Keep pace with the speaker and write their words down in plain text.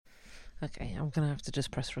Okay, I'm going to have to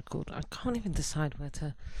just press record. I can't even decide where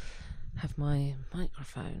to have my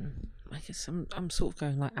microphone. I guess I'm sort of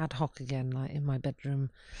going like ad hoc again, like in my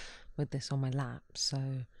bedroom with this on my lap. So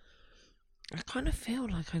I kind of feel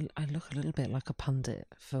like I look a little bit like a pundit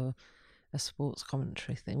for a sports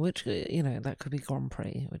commentary thing, which, that could be Grand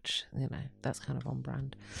Prix, which, that's kind of on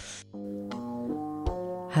brand.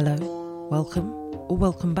 Hello,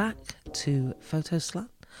 welcome back to Photo Slut.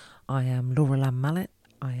 I am Laura Lamb Mallet.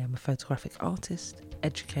 I am a photographic artist,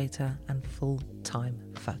 educator, and full-time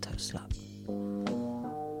photo slut.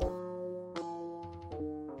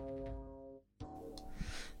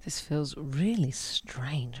 This feels really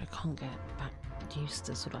strange. I can't get back used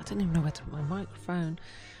to I don't even know where to put my microphone.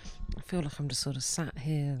 I feel like I'm just sort of sat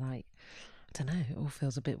here, like, I don't know, it all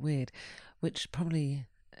feels a bit weird, which probably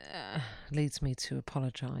leads me to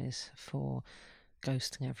apologise for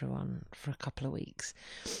ghosting everyone for a couple of weeks.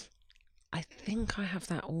 I think I have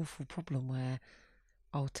that awful problem where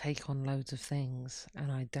I'll take on loads of things and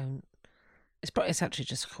I don't. It's actually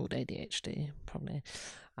just called ADHD, probably,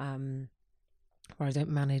 where I don't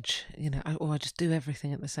manage, or I just do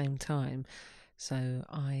everything at the same time. So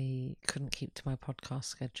I couldn't keep to my podcast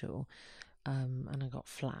schedule, and I got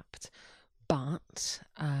flapped. But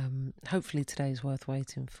hopefully today's worth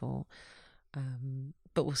waiting for.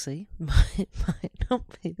 But we'll see. It might not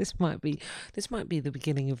be. This might be the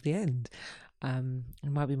beginning of the end.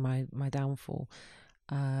 It might be my downfall.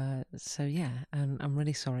 So yeah, and I'm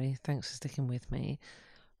really sorry. Thanks for sticking with me.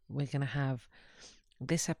 We're gonna have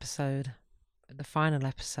this episode, the final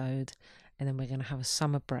episode, and then we're gonna have a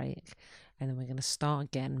summer break, and then we're gonna start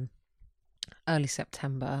again early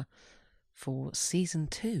September for season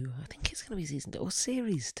 2. I think it's gonna be season 2 or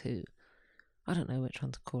series 2. I don't know which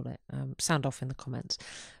one to call it. Sound off in the comments.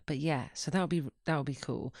 But yeah, so that would be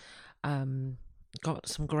cool. Got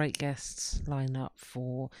some great guests lined up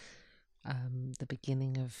for the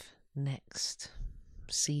beginning of next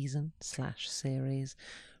season / series.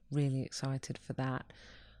 Really excited for that.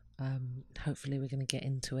 Hopefully we're going to get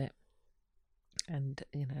into it and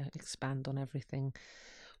expand on everything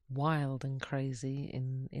wild and crazy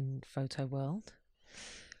in photo world.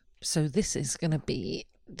 So this is going to be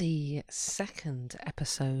the second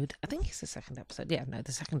episode. I think it's the second episode.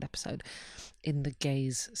 The second episode in the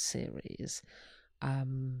Gaze series.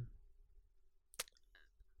 And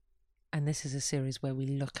this is a series where we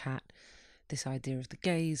look at this idea of the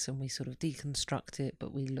gaze and we sort of deconstruct it,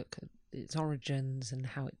 but we look at its origins and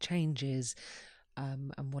how it changes,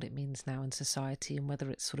 and what it means now in society, and whether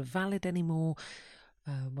it's sort of valid anymore,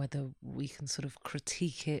 whether we can sort of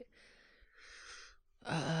critique it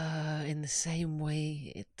in the same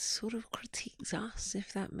way it sort of critiques us,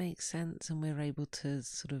 if that makes sense, and we're able to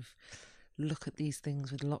sort of look at these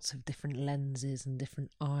things with lots of different lenses and different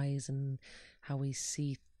eyes, and how we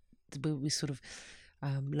see, we sort of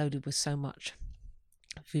loaded with so much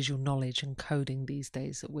visual knowledge and coding these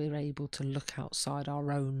days that we're able to look outside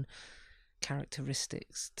our own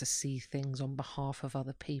characteristics to see things on behalf of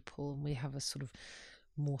other people, and we have a sort of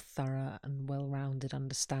more thorough and well-rounded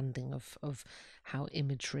understanding of how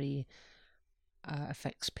imagery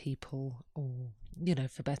affects people, or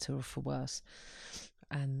for better or for worse,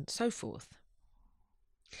 and so forth.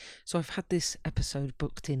 So I've had this episode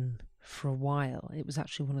booked in for a while. It was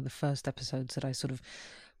actually one of the first episodes that I sort of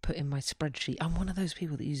put in my spreadsheet. I'm one of those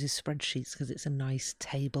people that uses spreadsheets because it's a nice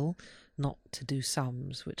table, not to do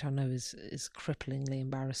sums, which I know is cripplingly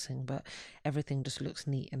embarrassing, but everything just looks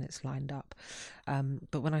neat and it's lined up.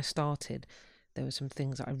 But when I started, there were some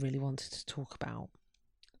things that I really wanted to talk about,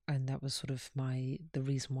 and that was sort of the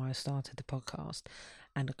reason why I started the podcast.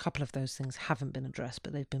 And a couple of those things haven't been addressed,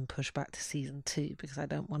 but they've been pushed back to season 2 because I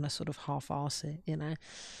don't want to sort of half-arse it,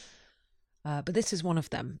 But this is one of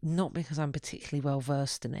them, not because I'm particularly well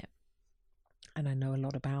versed in it and I know a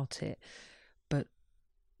lot about it, but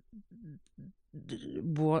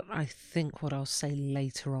what I'll say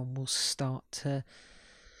later on will start to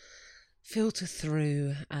filter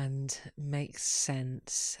through and make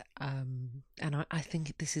sense. And I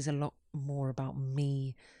think this is a lot more about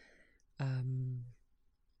me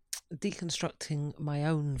deconstructing my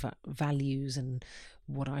own values and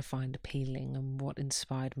what I find appealing and what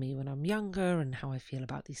inspired me when I'm younger, and how I feel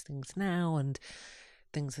about these things now, and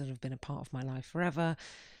things that have been a part of my life forever.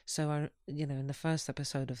 So in the first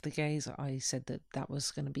episode of The Gaze, I said that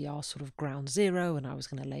was going to be our sort of ground zero, and I was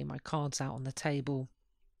going to lay my cards out on the table,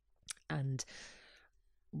 and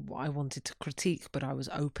I wanted to critique, but I was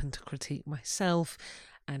open to critique myself,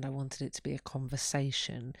 and I wanted it to be a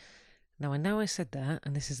conversation. Now, I know I said that,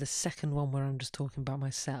 and this is the second one where I'm just talking about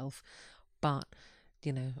myself, but,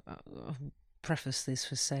 preface this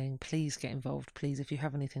with saying, please get involved. Please, if you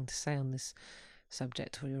have anything to say on this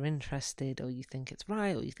subject, or you're interested, or you think it's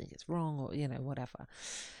right, or you think it's wrong, or whatever.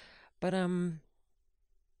 But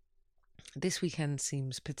this weekend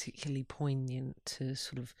seems particularly poignant to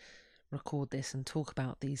sort of record this and talk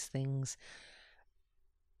about these things.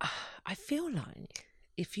 I feel like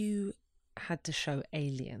if you had to show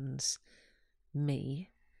aliens me,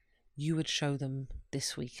 you would show them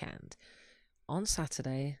this weekend. On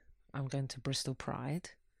Saturday, I'm going to Bristol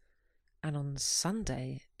Pride, and on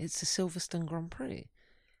Sunday, it's the Silverstone Grand Prix.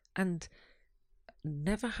 And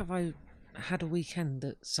never have I had a weekend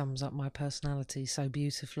that sums up my personality so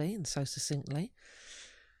beautifully and so succinctly.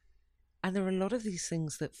 And there are a lot of these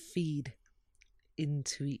things that feed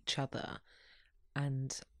into each other.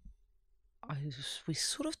 And we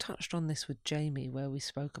sort of touched on this with Jamie, where we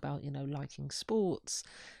spoke about, liking sports,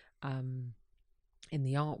 in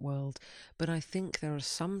the art world, but I think there are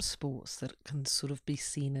some sports that can sort of be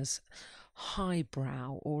seen as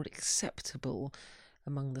highbrow or acceptable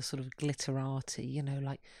among the sort of glitterati,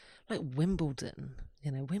 like Wimbledon.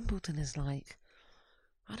 Wimbledon is like,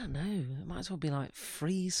 I don't know, it might as well be like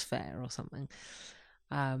Freeze Fair or something.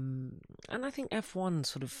 And I think F1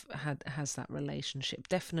 sort of has that relationship,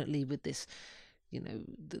 definitely with this,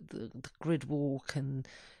 the grid walk and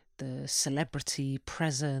the celebrity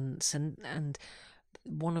presence, and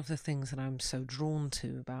one of the things that I'm so drawn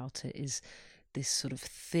to about it is this sort of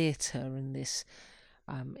theatre and this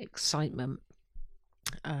excitement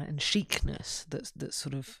and chicness that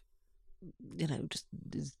sort of, just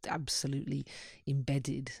is absolutely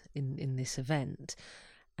embedded in this event.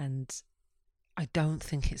 And I don't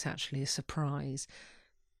think it's actually a surprise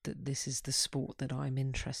that this is the sport that I'm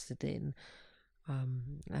interested in.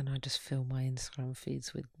 And I just fill my Instagram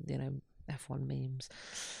feeds with, F1 memes.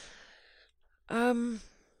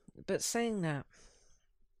 But saying that,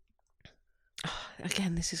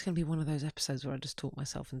 again, this is going to be one of those episodes where I just talk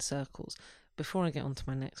myself in circles. Before I get on to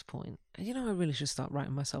my next point, I really should start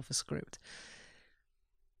writing myself a script.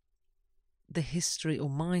 The history, or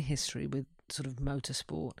my history with sort of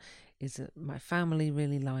motorsport, is that my family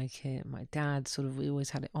really like it. My dad we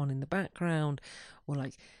always had it on in the background, or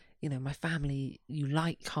like, my family, you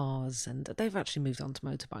like cars, and they've actually moved on to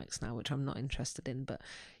motorbikes now, which I'm not interested in, but,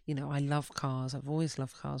 I love cars. I've always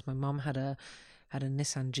loved cars. My mum had a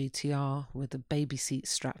Nissan GTR with a baby seat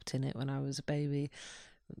strapped in it when I was a baby.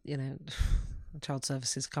 Child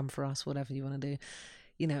services come for us, whatever you want to do,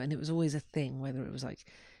 and it was always a thing, whether it was like,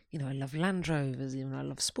 I love Land Rovers, I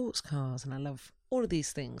love sports cars, and I love all of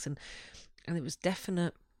these things. And it was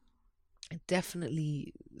definitely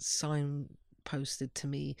signposted to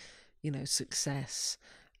me, success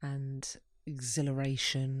and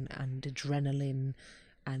exhilaration and adrenaline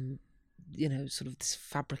and, sort of this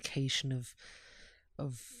fabrication of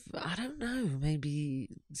I don't know, maybe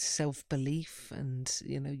self-belief, and,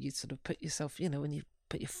 you sort of put yourself, when you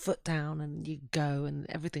put your foot down and you go, and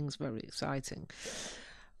everything's very exciting.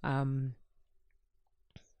 I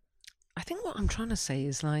think what I'm trying to say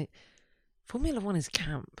is, like, Formula One is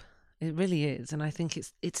camp. It really is. And I think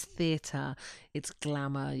it's theatre, it's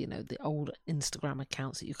glamour, the old Instagram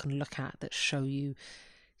accounts that you can look at that show you,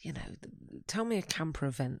 tell me a camper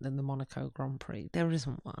event than the Monaco Grand Prix. There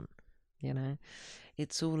isn't one,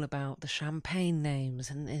 It's all about the champagne names.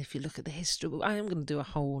 And if you look at the history, I am going to do a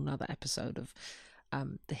whole nother episode of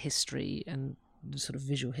the history and the sort of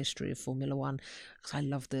visual history of Formula One, because I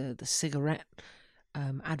love the cigarette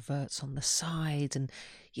adverts on the side, and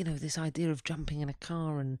this idea of jumping in a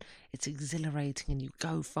car and it's exhilarating and you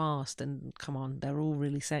go fast, and come on, they're all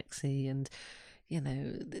really sexy, and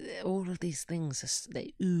all of these things,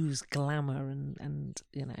 they ooze glamour and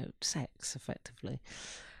sex effectively.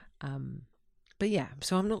 But yeah,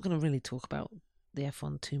 so I'm not going to really talk about the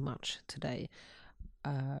F1 too much today,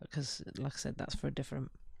 because like I said, that's for a different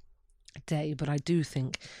day. But I do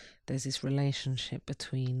think there's this relationship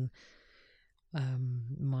between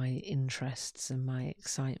my interests and my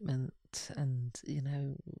excitement, and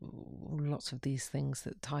lots of these things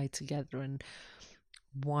that tie together, and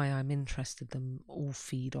why I'm interested in them all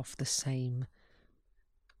feed off the same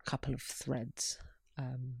couple of threads.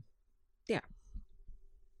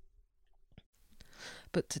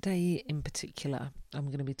 But today in particular, I'm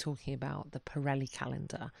going to be talking about the Pirelli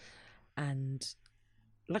calendar. And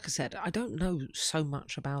like I said, I don't know so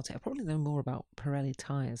much about it. I probably know more about Pirelli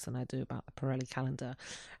tyres than I do about the Pirelli calendar.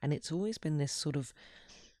 And it's always been this sort of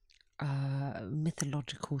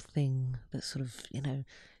mythological thing that sort of,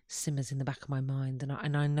 simmers in the back of my mind.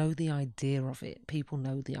 And I know the idea of it. People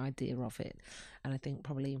know the idea of it. And I think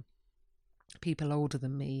probably people older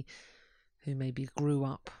than me who maybe grew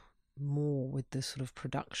up more with the sort of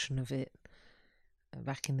production of it,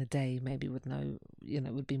 back in the day maybe would know,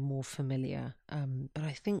 would be more familiar. But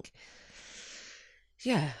I think,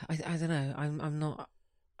 I don't know. I'm not.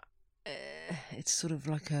 It's sort of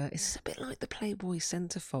like it's a bit like the Playboy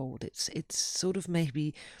centerfold. It's sort of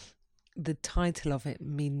maybe the title of it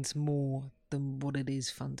means more than what it is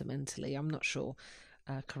fundamentally. I'm not sure.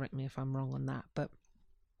 Correct me if I'm wrong on that. But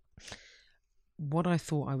what I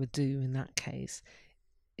thought I would do in that case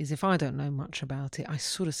is, if I don't know much about it, I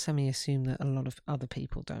sort of semi-assume that a lot of other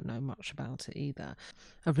people don't know much about it either.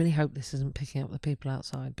 I really hope this isn't picking up the people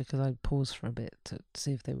outside, because I'd pause for a bit to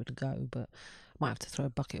see if they would go, but I might have to throw a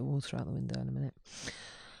bucket of water out the window in a minute.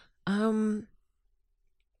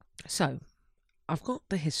 So I've got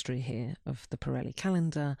the history here of the Pirelli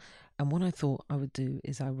calendar, and what I thought I would do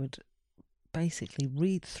is I would basically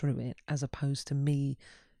read through it as opposed to me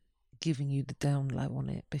giving you the down low on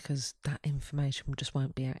it, because that information just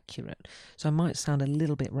won't be accurate. So I might sound a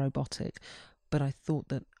little bit robotic, but I thought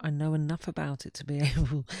that I know enough about it to be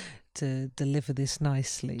able to deliver this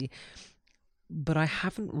nicely. But I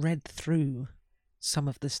haven't read through some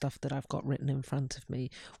of the stuff that I've got written in front of me,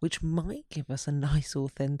 which might give us a nice,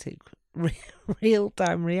 authentic,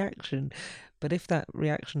 real-time reaction. But if that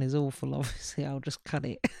reaction is awful, obviously I'll just cut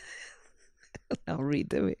it. I'll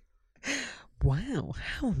redo it. Wow,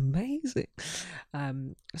 how amazing.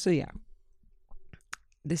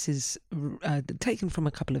 This is taken from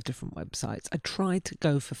a couple of different websites. I tried to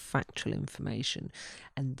go for factual information,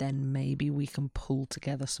 and then maybe we can pull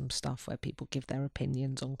together some stuff where people give their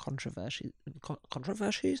opinions on controversies,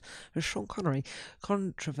 Sean Connery,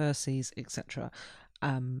 controversies, etc.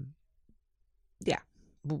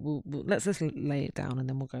 Let's just lay it down and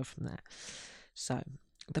then we'll go from there. So,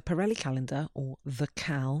 the Pirelli calendar, or the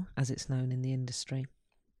Cal as it's known in the industry,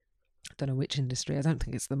 I don't know which industry, I don't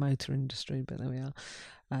think it's the motor industry, but there we are,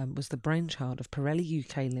 was the brainchild of Pirelli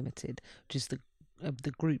UK Limited, which is the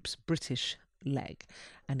group's British leg,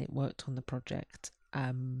 and it worked on the project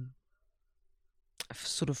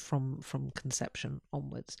sort of from conception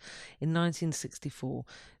onwards. In 1964,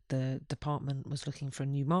 the department was looking for a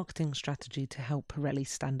new marketing strategy to help Pirelli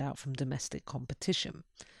stand out from domestic competition.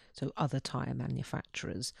 So other tyre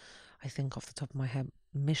manufacturers, I think off the top of my head,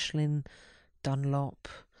 Michelin, Dunlop,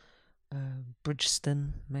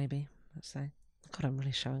 Bridgestone, maybe, let's say. God, I'm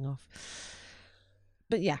really showing off.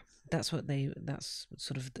 But yeah, that's sort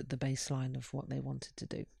of the baseline of what they wanted to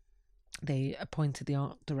do. They appointed the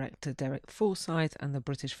art director Derek Forsyth and the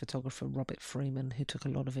British photographer Robert Freeman, who took a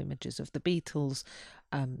lot of images of the Beatles,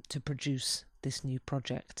 to produce this new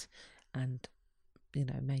project and,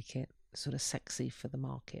 make it sort of sexy for the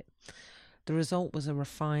market. The result was a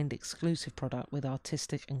refined, exclusive product with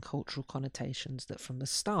artistic and cultural connotations that from the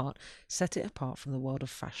start set it apart from the world of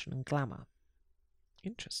fashion and glamour.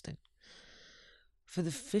 Interesting. For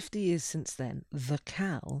the 50 years since then, the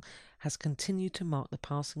Cal has continued to mark the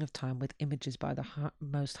passing of time with images by the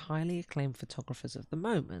most highly acclaimed photographers of the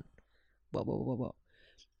moment. What?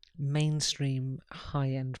 Mainstream,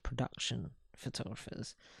 high-end production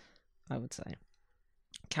photographers, I would say.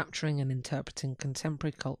 Capturing and interpreting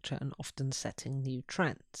contemporary culture and often setting new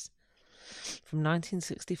trends. From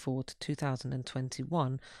 1964 to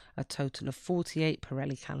 2021, a total of 48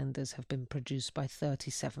 Pirelli calendars have been produced by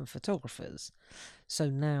 37 photographers. So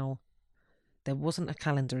now, there wasn't a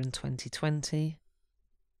calendar in 2020.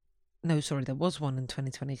 No, sorry, there was one in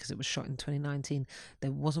 2020 because it was shot in 2019.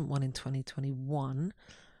 There wasn't one in 2021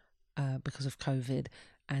 because of COVID.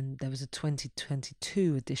 And there was a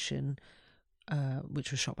 2022 edition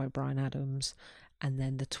which was shot by Bryan Adams, and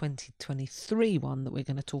then the 2023 one that we're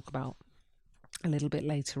going to talk about a little bit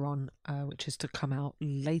later on, which is to come out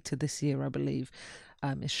later this year, I believe,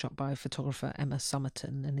 is shot by photographer Emma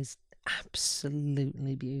Somerton and is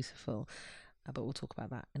absolutely beautiful, but we'll talk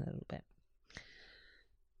about that in a little bit.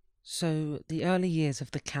 So the early years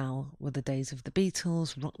of the Cal were the days of the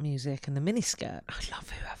Beatles, rock music and the miniskirt. I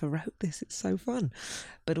love whoever wrote this, it's so fun.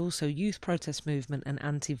 But also youth protest movement and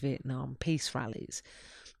anti-Vietnam peace rallies.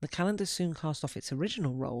 The calendar soon cast off its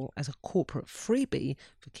original role as a corporate freebie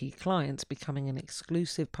for key clients, becoming an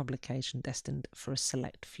exclusive publication destined for a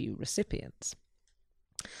select few recipients.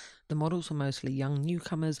 The models were mostly young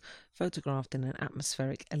newcomers, photographed in an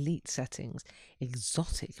atmospheric elite settings,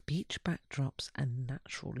 exotic beach backdrops and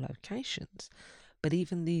natural locations. But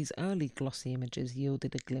even these early glossy images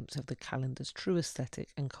yielded a glimpse of the calendar's true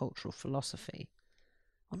aesthetic and cultural philosophy.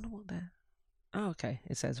 I wonder what they're... Oh, okay,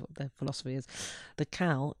 it says what their philosophy is. The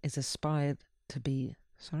Cal aspired to be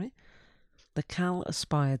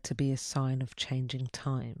a sign of changing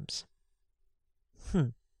times.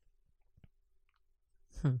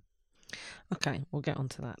 Okay, we'll get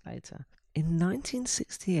onto that later. In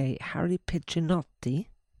 1968, Harry Piccianotti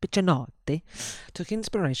took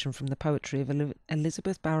inspiration from the poetry of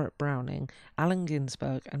Elizabeth Barrett Browning, Allen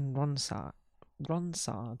Ginsberg, and Ronsard.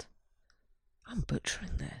 I'm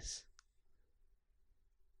butchering this.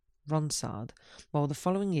 Ronsard, while the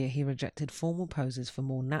following year he rejected formal poses for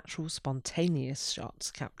more natural, spontaneous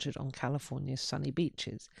shots captured on California's sunny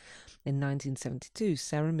beaches. In 1972,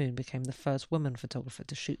 Sarah Moon became the first woman photographer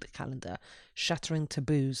to shoot the calendar, shattering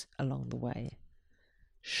taboos along the way.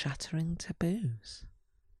 Shattering taboos?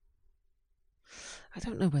 I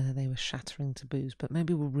don't know whether they were shattering taboos, but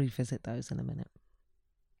maybe we'll revisit those in a minute.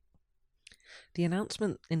 The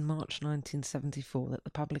announcement in March 1974 that the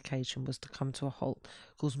publication was to come to a halt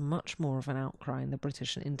caused much more of an outcry in the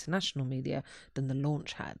British and international media than the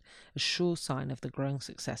launch had, a sure sign of the growing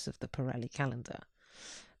success of the Pirelli calendar.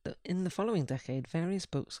 In the following decade, various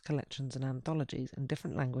books, collections and anthologies in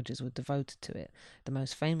different languages were devoted to it, the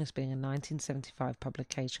most famous being a 1975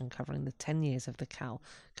 publication covering the 10 years of the Cal,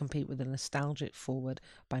 complete with a nostalgic foreword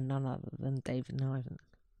by none other than David Niven.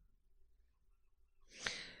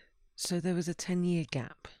 So there was a 10-year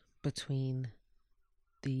gap between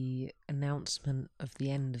the announcement of the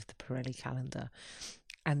end of the Pirelli calendar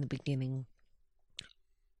and the beginning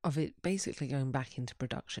of it basically going back into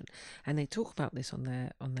production. And they talk about this on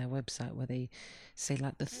their website, where they say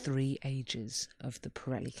like the 3 ages of the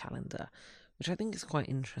Pirelli calendar, which I think is quite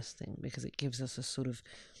interesting because it gives us a sort of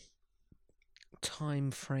time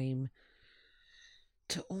frame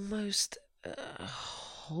to almost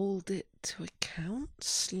hold it to account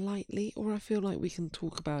slightly, or I feel like we can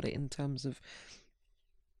talk about it in terms of,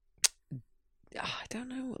 I don't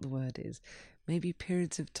know what the word is, maybe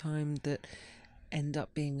periods of time that end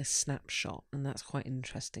up being a snapshot, and that's quite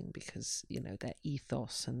interesting because, you know, their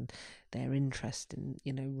ethos and their interest in,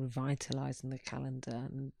 you know, revitalising the calendar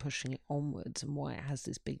and pushing it onwards, and why it has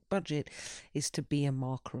this big budget, is to be a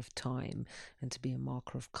marker of time and to be a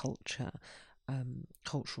marker of culture,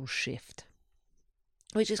 cultural shift,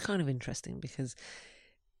 which is kind of interesting because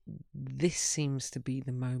this seems to be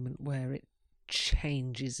the moment where it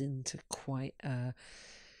changes into quite a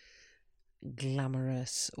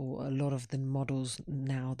glamorous, or a lot of the models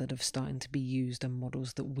now that have started to be used are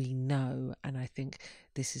models that we know, and I think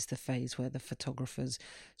this is the phase where the photographers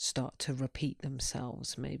start to repeat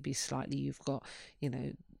themselves. Maybe slightly, you've got, you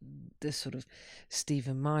know, the sort of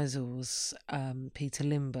Steven Meisels, Peter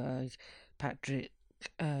Lindbergh, Patrick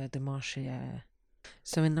Demarchelier.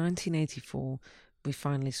 So in 1984, we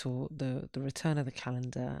finally saw the return of the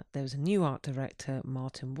calendar. There was a new art director,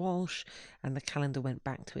 Martin Walsh, and the calendar went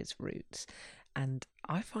back to its roots. And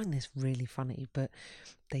I find this really funny, but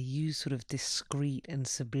they use sort of discreet and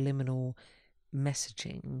subliminal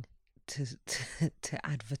messaging to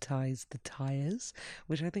advertise the tyres,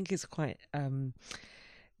 which I think is quite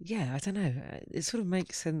yeah, I don't know. It sort of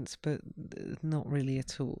makes sense, but not really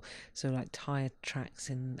at all. So, like tyre tracks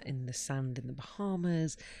in the sand in the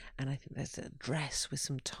Bahamas, and I think there's a dress with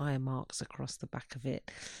some tyre marks across the back of it,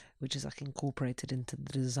 which is like incorporated into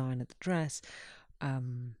the design of the dress.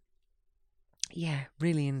 Yeah,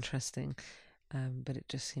 really interesting. But it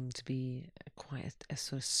just seemed to be quite a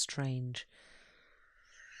sort of strange.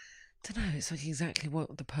 I don't know. It's like exactly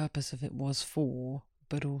what the purpose of it was for,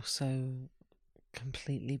 but also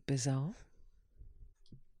completely bizarre.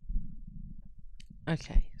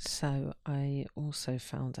 Okay, so I also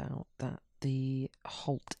found out that the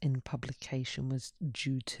halt in publication was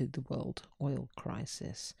due to the world oil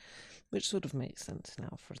crisis, which sort of makes sense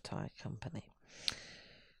now for a tyre company.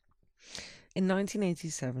 In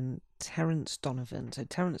 1987, Terence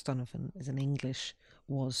Donovan is an English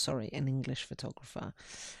photographer,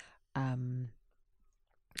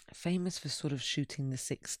 famous for sort of shooting the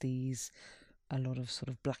 60s, a lot of sort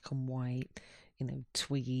of black and white, you know,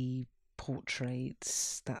 twiggy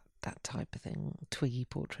portraits, that type of thing, twiggy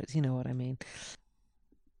portraits, you know what I mean.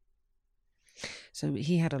 So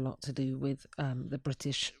he had a lot to do with the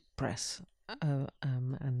British press,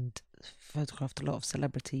 and photographed a lot of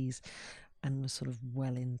celebrities and was sort of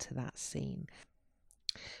well into that scene.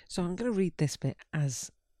 So I'm going to read this bit as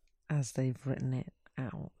they've written it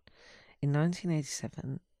out. In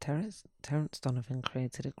 1987, Terence Donovan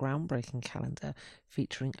created a groundbreaking calendar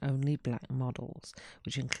featuring only black models,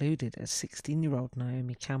 which included a 16-year-old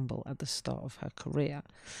Naomi Campbell at the start of her career.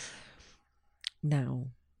 Now,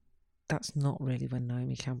 that's not really when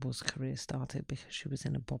Naomi Campbell's career started, because she was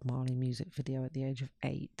in a Bob Marley music video at the age of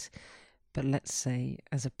 8. But let's say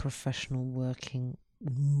as a professional working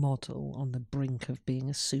model on the brink of being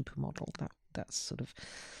a supermodel, that's sort of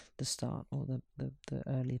the start, or the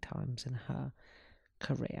early times in her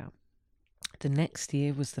career. The next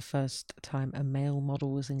year was the first time a male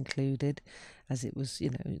model was included, as it was,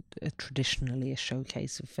 traditionally a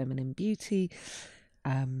showcase of feminine beauty.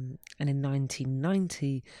 And in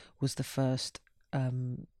 1990 was the first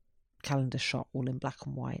calendar shot all in black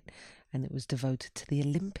and white, and it was devoted to the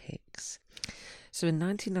Olympics. So in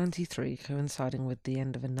 1993, coinciding with the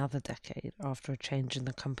end of another decade after a change in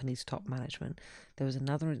the company's top management, there was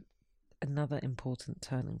another important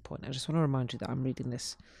turning point. I just want to remind you that I'm reading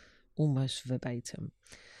this almost verbatim.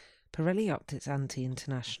 Pirelli upped its ante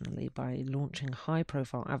internationally by launching a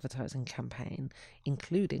high-profile advertising campaign,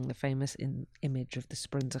 including the famous image of the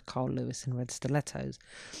sprinter Carl Lewis in red stilettos,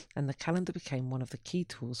 and the calendar became one of the key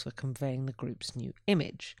tools for conveying the group's new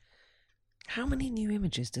image. How many new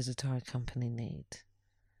images does a tyre company need?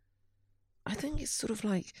 I think it's sort of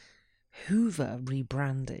like Hoover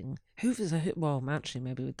rebranding. Hoover's actually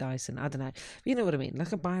maybe with Dyson, I don't know. But you know what I mean,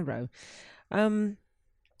 like a biro.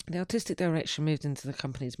 The artistic direction moved into the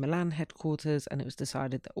company's Milan headquarters, and it was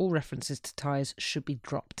decided that all references to tyres should be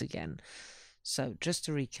dropped again. So, just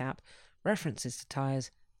to recap, references to tyres,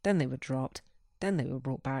 then they were dropped, then they were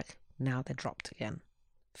brought back, now they're dropped again.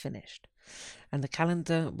 Finished. And the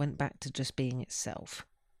calendar went back to just being itself.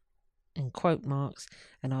 In quote marks,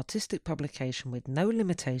 an artistic publication with no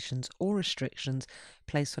limitations or restrictions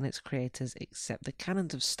placed on its creators except the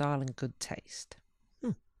canons of style and good taste.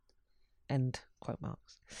 End quote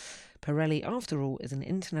marks. Pirelli, after all, is an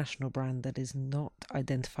international brand that is not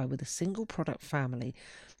identified with a single product family,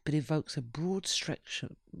 but evokes a broad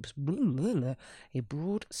spectrum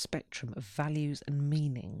of values and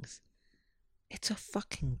meanings. It's a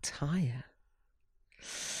fucking tyre.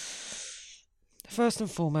 First and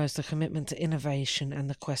foremost, a commitment to innovation and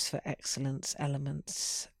the quest for excellence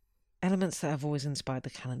elements that have always inspired the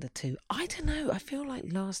calendar too. I don't know, I feel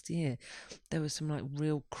like last year there were some like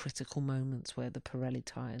real critical moments where the Pirelli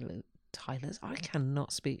tyres, I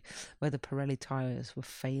cannot speak, where the Pirelli tyres were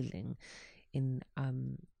failing in a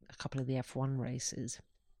couple of the F1 races,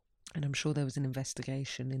 and I'm sure there was an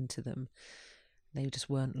investigation into them. They just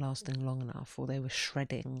weren't lasting long enough, or they were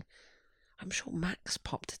shredding. I'm sure Max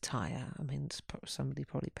popped a tyre. I mean, somebody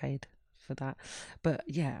probably paid for that, but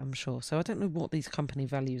yeah, I'm sure. So I don't know what these company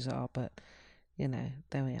values are, but there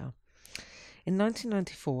we are. In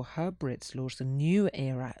 1994, Herb Ritts launched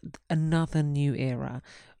another new era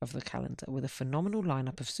of the calendar with a phenomenal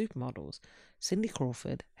lineup of supermodels: Cindy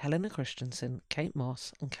Crawford, Helena Christensen, Kate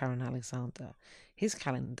Moss, and Karen Alexander. His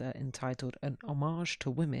calendar, entitled An Homage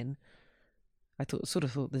to Women, I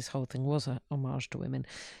thought this whole thing was a homage to women,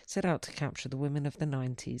 set out to capture the women of the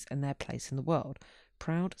 90s and their place in the world.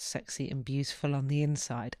 Proud, sexy, and beautiful on the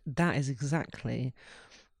inside. That is exactly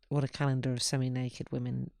what a calendar of semi-naked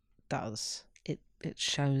women does. It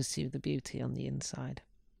shows you the beauty on the inside.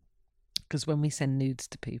 Because when we send nudes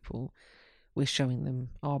to people, we're showing them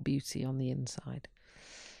our beauty on the inside.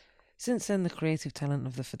 Since then, the creative talent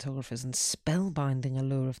of the photographers and spellbinding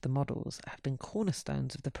allure of the models have been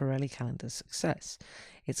cornerstones of the Pirelli calendar's success.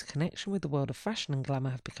 Its connection with the world of fashion and glamour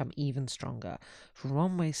have become even stronger.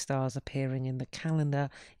 Runway stars appearing in the calendar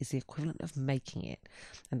is the equivalent of making it,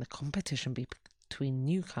 and the competition between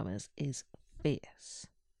newcomers is fierce.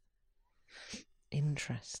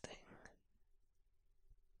 Interesting.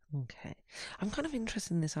 Okay. I'm kind of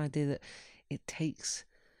interested in this idea that it takes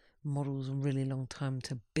models a really long time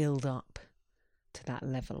to build up to that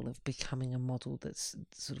level of becoming a model that's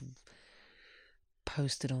sort of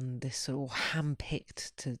posted on this sort of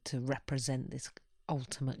handpicked to represent this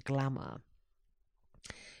ultimate glamour.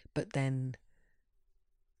 But then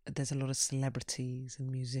there's a lot of celebrities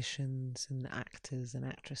and musicians and actors and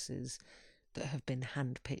actresses that have been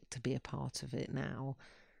handpicked to be a part of it now.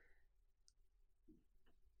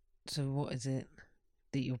 So what is it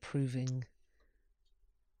that you're proving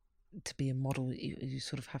to be a model? You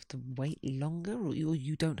sort of have to wait longer, or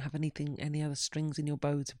you don't have any other strings in your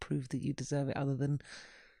bow to prove that you deserve it, other than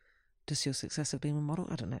just your success of being a model?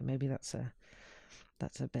 I don't know, maybe that's a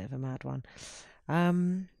bit of a mad one.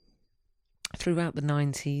 Throughout the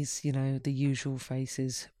 90s, the usual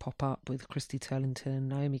faces pop up with Christy Turlington,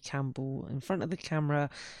 Naomi Campbell in front of the camera.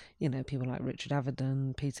 People like Richard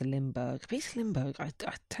Avedon, Peter Lindbergh.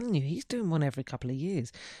 I'm telling you, he's doing one every couple of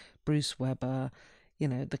years. Bruce Weber,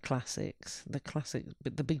 the classics,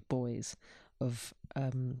 the big boys of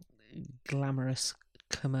glamorous,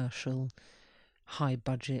 commercial, high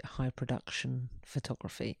budget, high production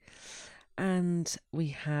photography. And we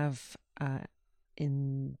have,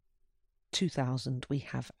 in 2000, we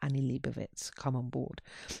have Annie Leibovitz come on board.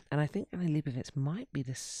 And I think Annie Leibovitz might be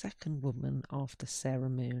the second woman after Sarah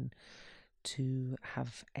Moon to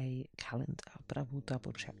have a calendar, but I will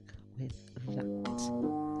double check with that.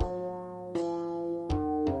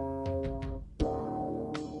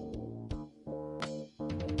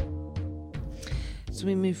 So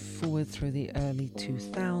we move forward through the early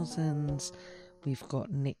 2000s. We've got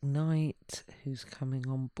Nick Knight, who's coming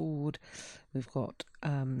on board. We've got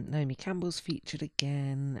Naomi Campbell's featured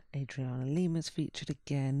again. Adriana Lima's featured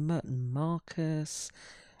again. Merton Marcus,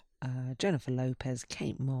 Jennifer Lopez,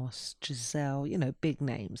 Kate Moss, Giselle, big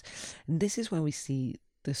names. And this is where we see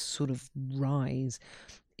this sort of rise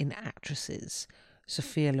in actresses.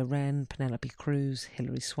 Sophia Loren, Penelope Cruz,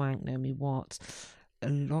 Hilary Swank, Naomi Watts.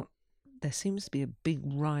 There seems to be a big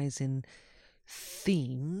rise in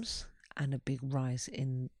themes and a big rise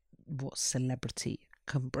in what celebrity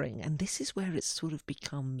can bring. And this is where it sort of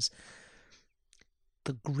becomes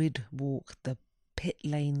the grid walk, the pit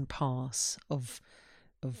lane pass of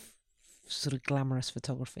sort of glamorous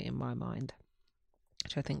photography in my mind,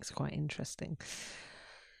 which I think is quite interesting.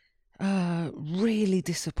 Really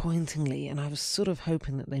disappointingly, and I was sort of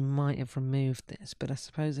hoping that they might have removed this, but I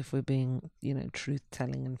suppose if we're being,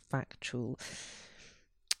 truth-telling and factual,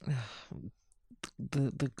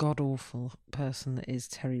 the god-awful person that is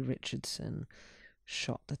Terry Richardson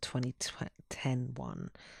shot the 2010 one.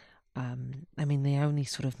 I mean, they only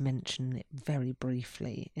sort of mention it very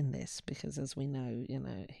briefly in this because, as we know,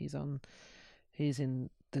 he's in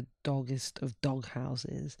the doggest of dog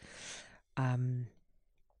houses.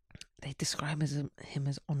 They describe him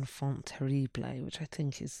as enfant terrible, which I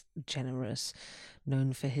think is generous,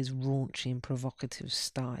 known for his raunchy and provocative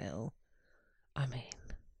style. I mean,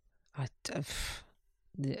 I don't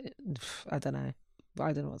know.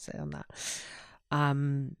 I don't know what to say on that.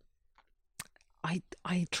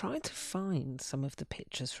 I tried to find some of the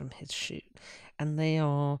pictures from his shoot, and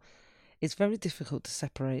it's very difficult to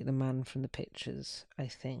separate the man from the pictures, I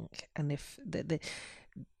think. And if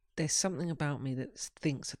there's something about me that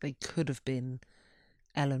thinks that they could have been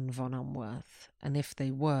Ellen von Unworth, and if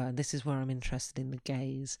they were, this is where I'm interested in the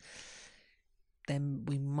gaze, then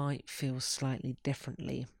we might feel slightly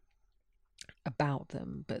differently about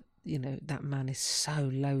them. But that man is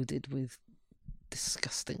so loaded with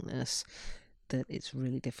disgustingness that it's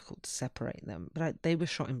really difficult to separate them. But they were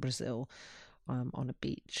shot in Brazil on a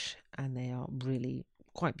beach, and they are really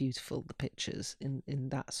quite beautiful, the pictures, in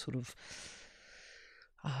that sort of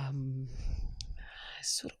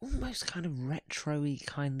almost kind of retro-y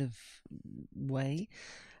kind of way.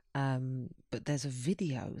 But there's a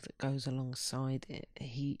video that goes alongside it.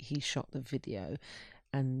 He shot the video,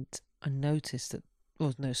 and I noticed that,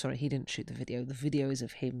 he didn't shoot the video. The video is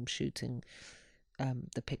of him shooting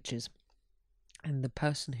the pictures, and the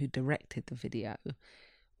person who directed the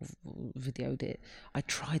videoed it. I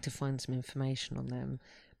tried to find some information on them,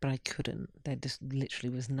 but I couldn't. There just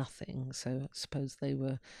literally was nothing. So I suppose they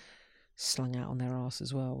were slung out on their arse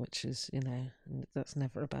as well, which is, that's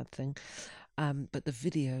never a bad thing. But the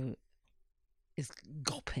video is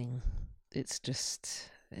gopping. It's just,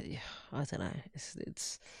 I don't know.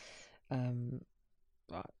 It's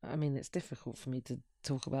I mean, it's difficult for me to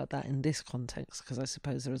talk about that in this context, because I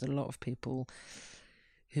suppose there is a lot of people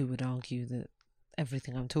who would argue that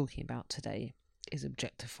everything I'm talking about today is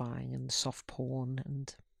objectifying and soft porn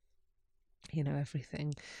and,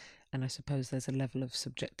 everything. And I suppose there's a level of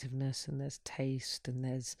subjectiveness, and there's taste, and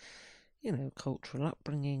there's, cultural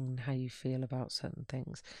upbringing and how you feel about certain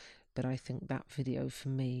things. But I think that video, for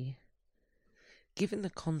me, given the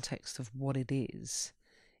context of what it is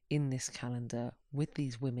in this calendar, with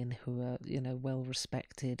these women who are, well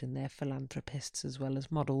respected, and they're philanthropists as well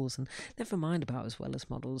as models, and never mind about as well as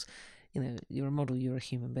models, you're a model, you're a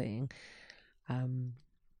human being.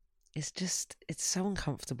 It's so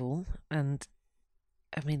uncomfortable, and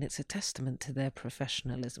I mean, it's a testament to their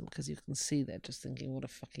professionalism, because you can see they're just thinking, what a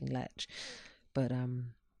fucking lech. But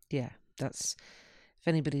that's, if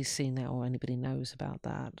anybody's seen that or anybody knows about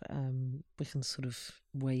that, we can sort of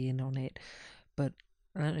weigh in on it. But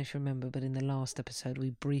I don't know if you remember, but in the last episode we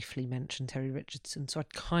briefly mentioned Terry Richardson, so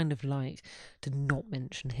I'd kind of like to not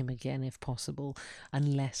mention him again if possible,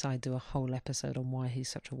 unless I do a whole episode on why he's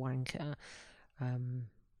such a wanker.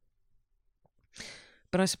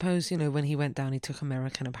 But I suppose, when he went down, he took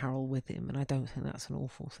American Apparel with him, and I don't think that's an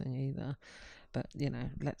awful thing either. But,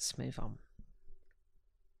 let's move on.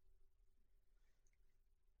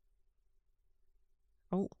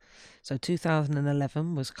 So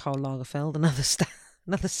 2011 was Karl Lagerfeld,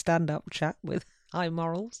 another stand-up chat with high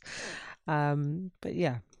morals. But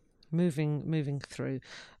yeah, moving through.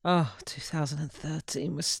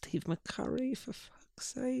 2013 was Steve McCurry, for fuck's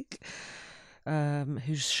sake.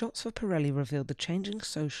 Whose shots for Pirelli revealed the changing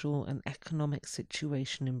social and economic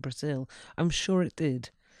situation in Brazil. I'm sure it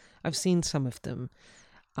did. I've seen some of them.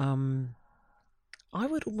 I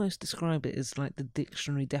would almost describe it as like the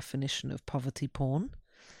dictionary definition of poverty porn.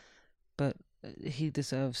 But he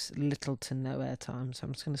deserves little to no airtime, so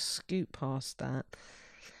I'm just going to scoot past that.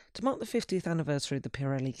 To mark the 50th anniversary of the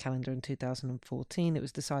Pirelli calendar in 2014, it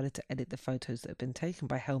was decided to edit the photos that had been taken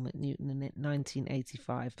by Helmut Newton in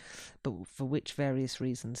 1985, but for which various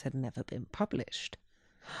reasons had never been published.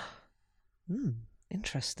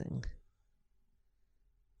 Interesting.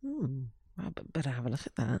 I better have a look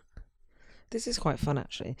at that. This is quite fun,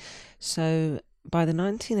 actually. So, by the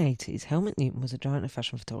 1980s, Helmut Newton was a giant of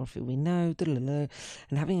fashion photography, we know, and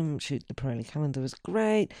having him shoot the Pirelli calendar was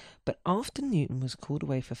great, but after Newton was called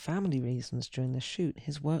away for family reasons during the shoot,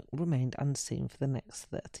 his work remained unseen for the next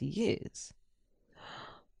 30 years.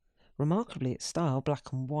 Remarkably, its style,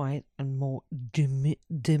 black and white and more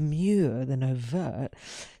demure than overt,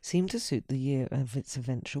 seemed to suit the year of its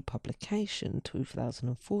eventual publication,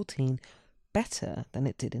 2014, better than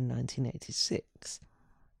it did in 1986.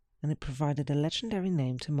 And it provided a legendary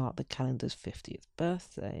name to mark the calendar's 50th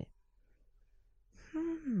birthday.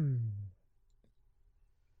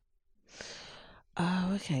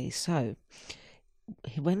 Oh, okay, so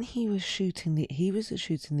when he was shooting the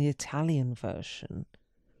Italian version,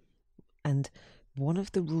 and one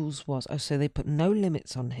of the rules was, so they put no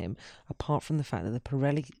limits on him apart from the fact that the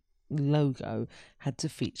Pirelli logo had to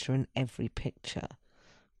feature in every picture.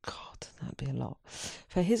 God, that'd be a lot.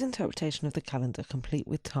 For his interpretation of the calendar, complete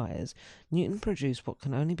with tyres, Newton produced what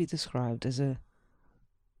can only be described as a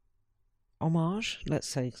homage, let's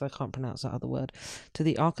say, because I can't pronounce that other word, to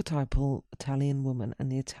the archetypal Italian woman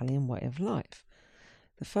and the Italian way of life.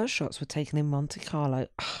 The first shots were taken in Monte Carlo.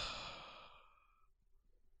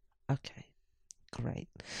 Okay, great.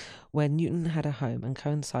 Where Newton had a home and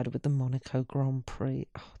coincided with the Monaco Grand Prix.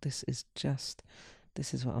 This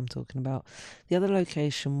is what I'm talking about. The other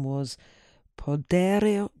location was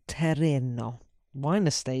Poderio Terreno, wine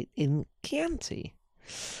estate in Chianti,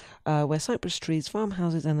 where cypress trees,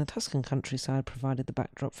 farmhouses and the Tuscan countryside provided the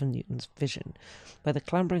backdrop for Newton's vision. Whether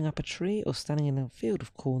clambering up a tree or standing in a field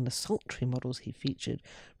of corn, the sultry models he featured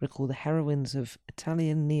recall the heroines of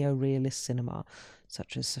Italian neo-realist cinema,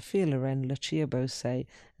 such as Sophia Loren, Lucia Bosé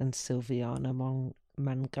and Silviana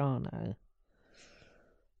Mangano.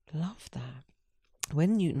 Love that.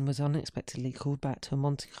 When Newton was unexpectedly called back to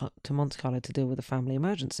Monte Carlo to deal with a family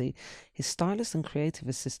emergency, his stylist and creative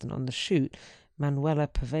assistant on the shoot, Manuela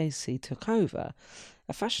Pavesi, took over.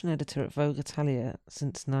 A fashion editor at Vogue Italia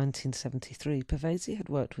since 1973, Pavesi had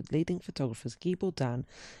worked with leading photographers Guy Bourdin,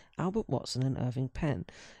 Albert Watson and Irving Penn,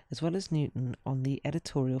 as well as Newton on the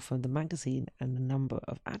editorial for the magazine and a number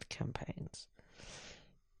of ad campaigns.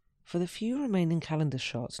 For the few remaining calendar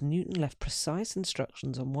shots, Newton left precise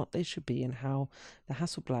instructions on what they should be and how the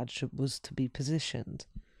Hasselblad was to be positioned.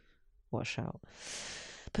 What a shout.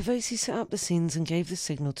 Pavesi set up the scenes and gave the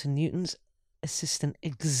signal to Newton's assistant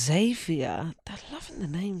Xavier, they're loving the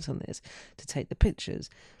names on this, to take the pictures.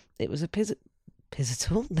 It was a pivotal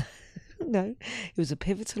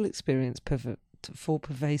experience for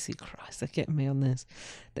Pavesi, Christ, they're getting me on this,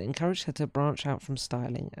 that encouraged her to branch out from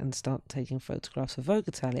styling and start taking photographs for Vogue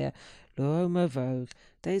Italia, L'Uomo Vogue,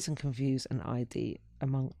 Dazed and Confused and ID,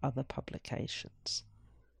 among other publications.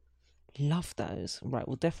 Love those. Right,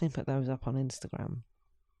 we'll definitely put those up on Instagram.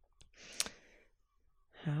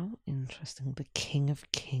 How interesting. The King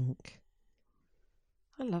of Kink.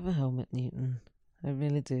 I love a Helmut Newton. I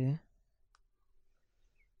really do.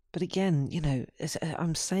 But again,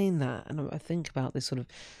 I'm saying that and I think about this sort of...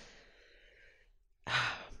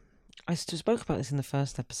 I spoke about this in the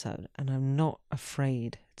first episode, and I'm not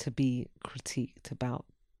afraid to be critiqued about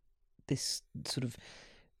this sort of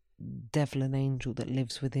devil and angel that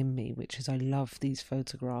lives within me, which is I love these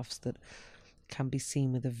photographs that can be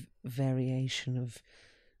seen with a variety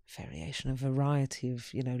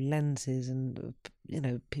of lenses, and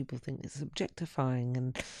people think it's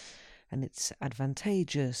objectifying and it's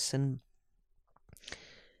advantageous. And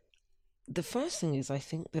the first thing is, I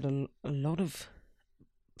think that a lot of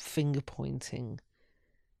finger pointing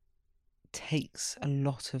takes a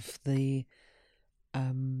lot of the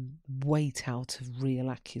weight out of real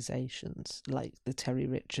accusations, like the Terry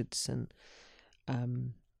Richardson,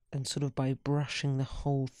 and sort of by brushing the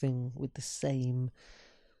whole thing with the same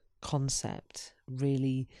concept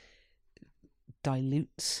really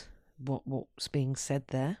dilutes what's being said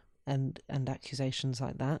there, and accusations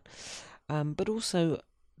like that. But also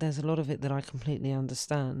there's a lot of it that I completely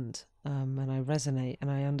understand, and I resonate, and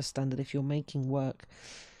I understand that if you're making work,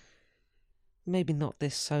 maybe not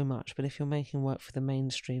this so much, but if you're making work for the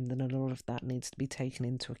mainstream, then a lot of that needs to be taken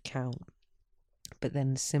into account. But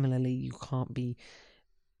then similarly, you can't be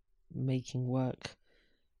making work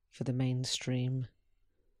for the mainstream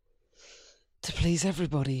to please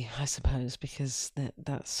everybody, I suppose, because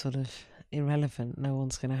that's sort of irrelevant. No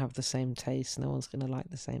one's going to have the same taste. No one's going to like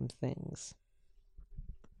the same things.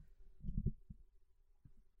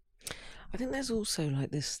 I think there's also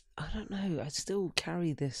like this, I don't know, I still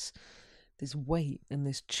carry this weight and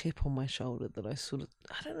this chip on my shoulder that I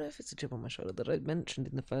don't know if it's a chip on my shoulder that I mentioned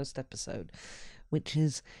in the first episode, which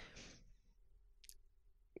is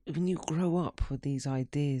when you grow up with these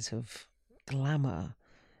ideas of glamour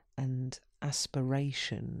and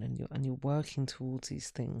aspiration, and you're working towards these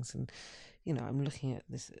things, and you know, I'm looking at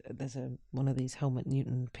this, there's one of these Helmut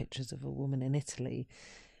Newton pictures of a woman in Italy,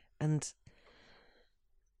 and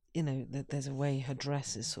you know, there's a way her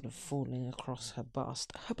dress is sort of falling across her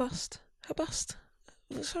bust.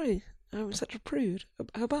 Sorry, I'm such a prude.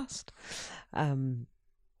 Her bust. And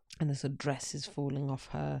the sort of dress is falling off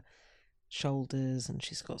her shoulders, and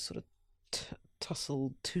she's got sort of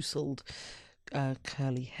tousled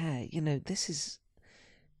curly hair. You know, this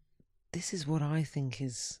is what I think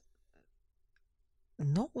is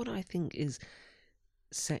not what I think is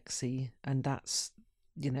sexy, and that's,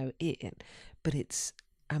 you know, it. But it's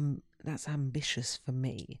that's ambitious for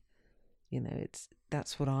me. You know,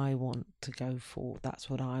 that's what I want to go for. That's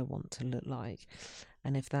what I want to look like.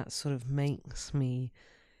 And if that sort of makes me,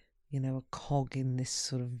 you know, a cog in this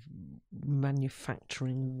sort of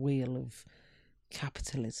manufacturing wheel of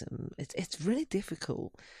capitalism, it's really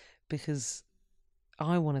difficult, because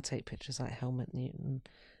I want to take pictures like Helmut Newton.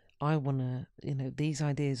 I want to, you know, these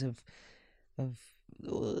ideas of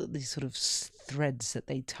these sort of threads that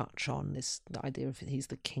they touch on, this idea of he's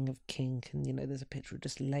the king of kink, and you know, there's a picture of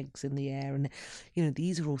just legs in the air, and you know,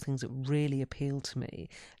 these are all things that really appeal to me.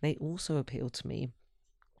 They also appeal to me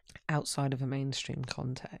outside of a mainstream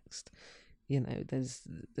context. You know,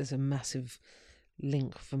 there's a massive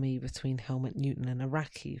link for me between Helmut Newton and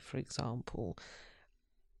Iraqi, for example.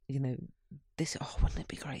 You know, wouldn't it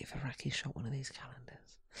be great if Iraqi shot one of these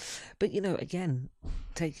calendars? But, you know, again,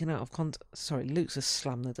 taken out of context. Sorry, Luke's just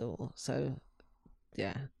slammed the door. So,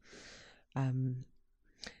 yeah.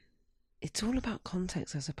 It's all about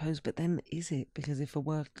context, I suppose. But then, is it? Because if a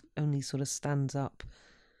work only sort of stands up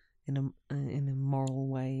in a moral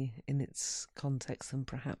way in its context, then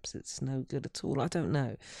perhaps it's no good at all. I don't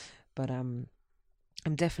know. But I'm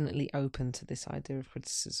definitely open to this idea of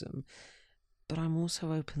criticism. But I'm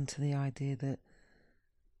also open to the idea that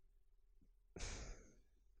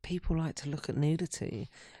people like to look at nudity,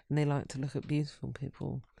 and they like to look at beautiful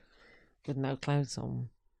people with no clothes on.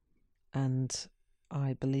 And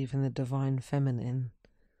I believe in the divine feminine.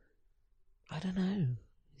 I don't know,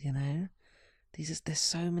 you know. There's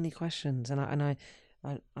so many questions, and I know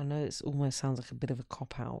it almost sounds like a bit of a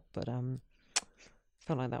cop out, but I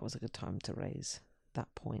felt like that was a good time to raise that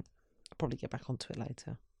point. I'll probably get back onto it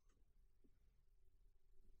later.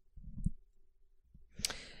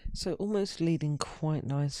 So almost leading quite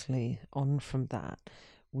nicely on from that,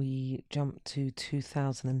 we jump to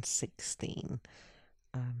 2016.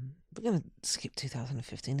 We're going to skip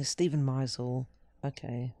 2015. It's Steven Meisel.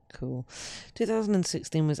 Okay, cool.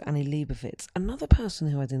 2016 was Annie Leibovitz, another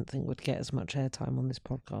person who I didn't think would get as much airtime on this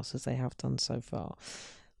podcast as they have done so far.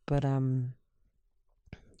 But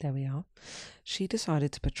there we are. She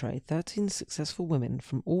decided to portray 13 successful women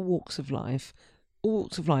from all walks of life,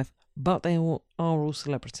 but they are all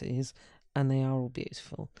celebrities, and they are all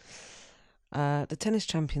beautiful. The tennis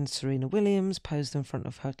champion Serena Williams posed in front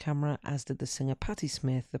of her camera, as did the singer Patti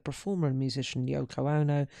Smith, the performer and musician Yoko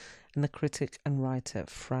Ono, and the critic and writer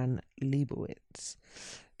Fran Lebowitz.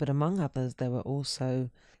 But among others, there were also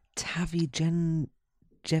Tavi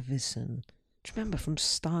Jevison. Do you remember from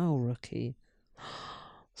Style Rookie?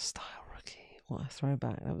 Style Rookie, what a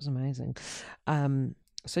throwback! That was amazing.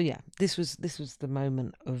 So yeah, this was the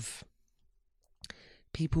moment of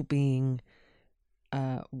people being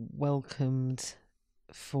welcomed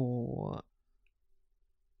for,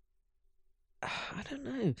 I don't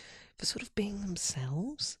know, for sort of being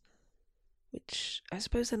themselves, which I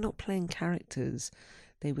suppose they're not playing characters.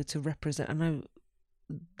 They were to represent,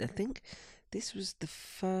 I think this was the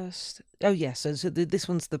first, this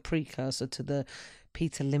one's the precursor to the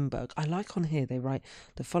Peter Lindbergh. I like on here, they write,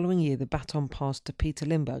 the following year the baton passed to Peter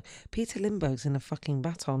Lindbergh. Peter Lindbergh's in a fucking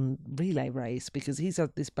baton relay race, because he's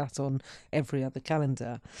had this baton every other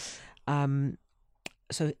calendar. So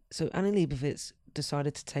Annie Leibovitz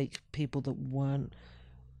decided to take people that weren't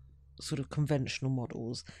sort of conventional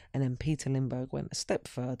models, and then Peter Lindbergh went a step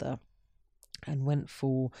further and went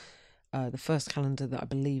for the first calendar that I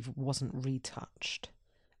believe wasn't retouched.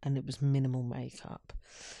 and it was minimal makeup.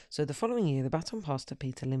 So the following year, the baton passed to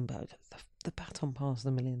Peter Lindbergh. The baton passed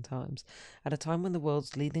a million times. At a time when the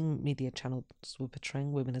world's leading media channels were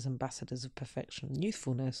portraying women as ambassadors of perfection and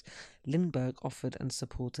youthfulness, Lindbergh offered and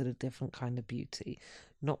supported a different kind of beauty,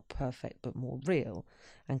 not perfect but more real,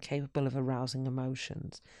 and capable of arousing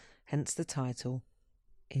emotions. Hence the title,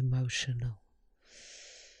 Emotional.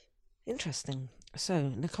 Interesting. So,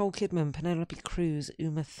 Nicole Kidman, Penelope Cruz,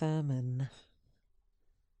 Uma Thurman.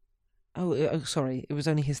 Oh, sorry, it was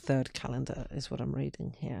only his third calendar, is what I'm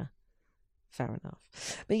reading here. Fair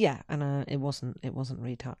enough. But yeah, and it wasn't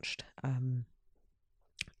retouched, and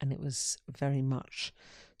it was very much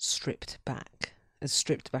stripped back as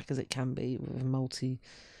it can be with a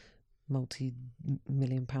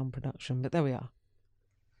multi-million-pound production. But there we are.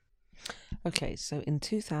 Okay, so in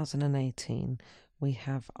 2018 we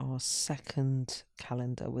have our second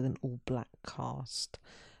calendar with an all-black cast.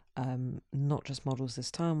 Not just models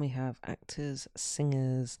this time, we have actors,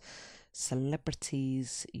 singers,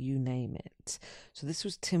 celebrities, you name it. So this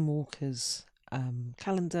was Tim Walker's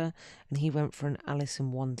calendar, and he went for an Alice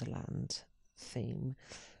in Wonderland theme,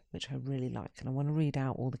 which I really like. And I want to read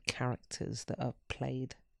out all the characters that are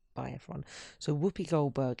played by everyone. So Whoopi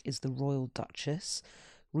Goldberg is the Royal Duchess,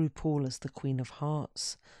 RuPaul is the Queen of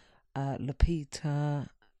Hearts, Lupita...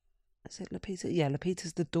 Is it Lupita? Yeah,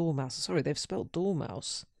 Lupita's the Dormouse. Sorry, they've spelled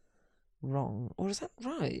Dormouse wrong. Or is that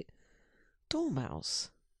right?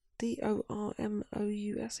 Dormouse.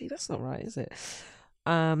 Dormouse. That's not right, is it?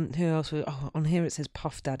 Who else? On here it says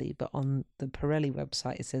Puff Daddy, but on the Pirelli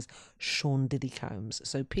website it says Sean Diddy Combs.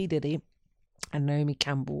 So P. Diddy and Naomi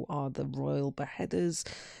Campbell are the royal beheaders.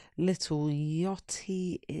 Lil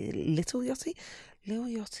Yachty.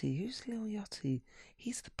 Who's Lil Yachty?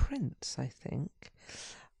 He's the prince, I think.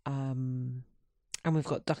 And we've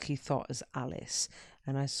got Ducky Thot as Alice.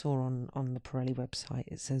 And I saw on the Pirelli website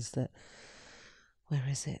it says that, where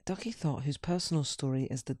is it? Ducky Thot, whose personal story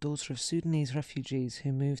as the daughter of Sudanese refugees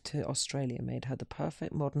who moved to Australia, made her the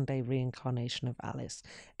perfect modern-day reincarnation of Alice,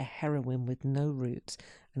 a heroine with no roots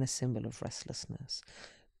and a symbol of restlessness.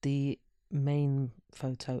 The main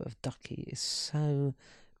photo of Ducky is so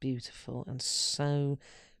beautiful and so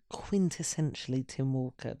quintessentially Tim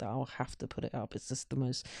Walker that I'll have to put it up. It's just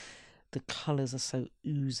the colours are so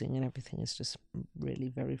oozing and everything is just really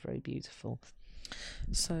very, very beautiful.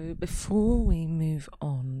 So before we move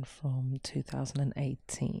on from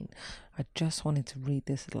 2018, I just wanted to read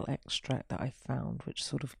this little extract that I found, which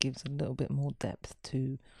sort of gives a little bit more depth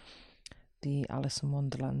to the Alice in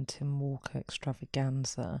Wonderland Tim Walker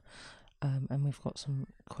extravaganza. And we've got some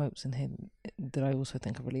quotes in here that I also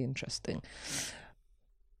think are really interesting.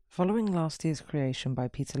 Following last year's creation by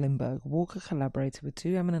Peter Lindbergh, Walker collaborated with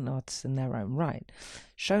two eminent artists in their own right.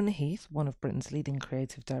 Shona Heath, one of Britain's leading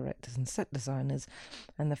creative directors and set designers,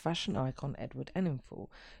 and the fashion icon Edward Enninful,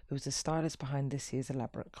 who was the stylist behind this year's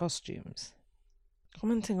elaborate costumes.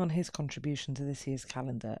 Commenting on his contribution to this year's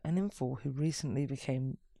calendar, Enninful, who recently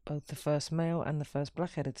became both the first male and the first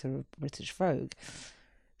black editor of British Vogue,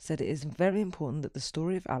 said it is very important that the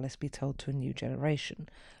story of Alice be told to a new generation.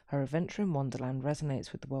 Her adventure in Wonderland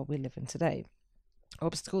resonates with the world we live in today,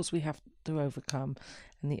 obstacles we have to overcome,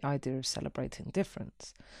 and the idea of celebrating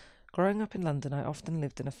difference. Growing up in London, I often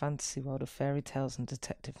lived in a fantasy world of fairy tales and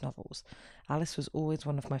detective novels. Alice was always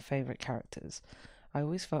one of my favourite characters. I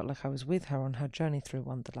always felt like I was with her on her journey through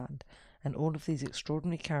Wonderland, and all of these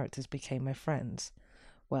extraordinary characters became my friends.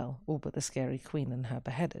 Well, all but the scary queen and her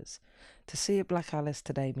beheaders. To see a black Alice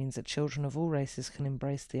today means that children of all races can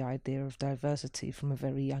embrace the idea of diversity from a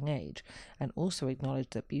very young age, and also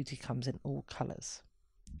acknowledge that beauty comes in all colours.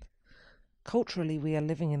 Culturally, we are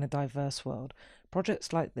living in a diverse world.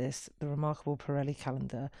 Projects like this, the remarkable Pirelli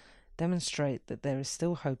calendar, demonstrate that there is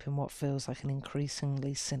still hope in what feels like an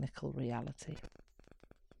increasingly cynical reality.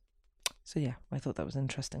 So yeah, I thought that was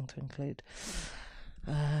interesting to include.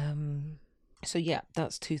 So yeah,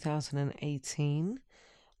 that's 2018,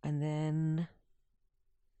 and then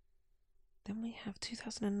we have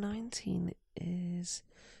 2019 is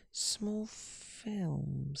small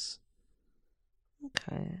films.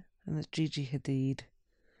 Okay, and there's Gigi Hadid,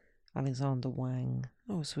 Alexander Wang.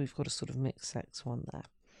 Oh, so we've got a sort of mixed sex one there.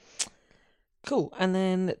 Cool, and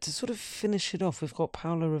then to sort of finish it off, we've got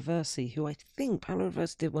Paola Reversi, who I think Paola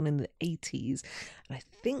Reversi did one in the 80s, and I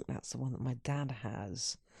think that's the one that my dad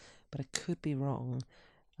has, but I could be wrong.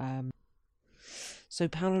 So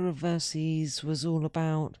Paola Reversi's was all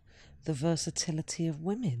about the versatility of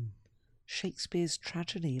women. Shakespeare's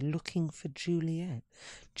tragedy, Looking for Juliet.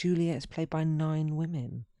 Juliet is played by 9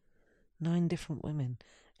 women. 9 different women.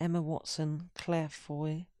 Emma Watson, Claire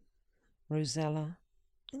Foy, Rosella,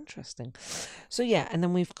 Interesting. So yeah, and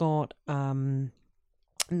then we've got no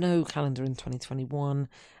calendar in 2021,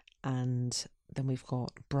 and then we've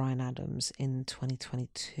got Bryan Adams in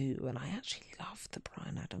 2022, and I actually love the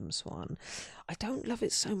Bryan Adams one. I don't love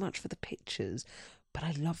it so much for the pictures, but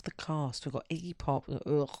I love the cast. We've got Iggy Pop,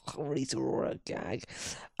 Rita Ora, gag.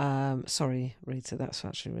 Sorry, Rita, that's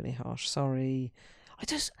actually really harsh. Sorry. I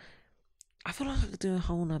feel like I could do a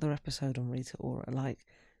whole nother episode on Rita Ora. Like,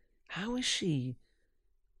 how is she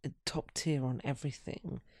top tier on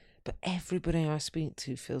everything, but everybody I speak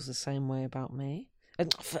to feels the same way about me?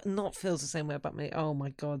 And not feels the same way about me. Oh my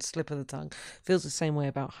God, slip of the tongue. Feels the same way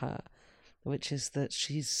about her, which is that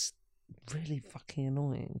she's really fucking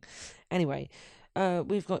annoying. Anyway,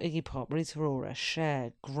 we've got Iggy Pop, Rita Ora,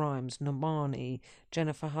 Cher, Grimes, Normani,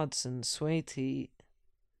 Jennifer Hudson, Sweetie,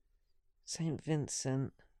 St.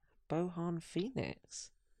 Vincent, Bohan Phoenix.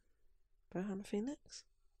 Bohan Phoenix?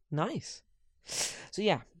 Nice. So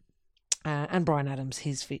yeah. And Bryan Adams,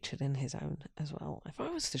 he's featured in his own as well. If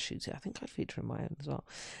I was to shoot it, I think I'd feature in my own as well.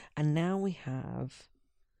 And now we have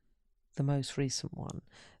the most recent one.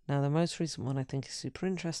 Now, the most recent one I think is super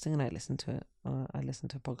interesting, and I listened to it. I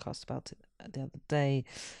listened to a podcast about it the other day,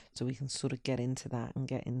 so we can sort of get into that and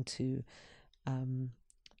get into Emma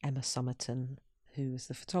Summerton, who is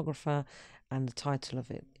the photographer, and the title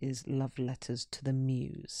of it is Love Letters to the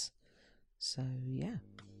Muse. So yeah,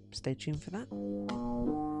 stay tuned for that.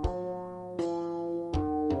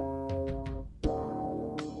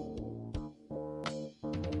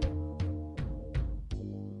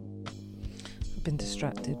 Been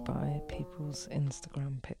distracted by people's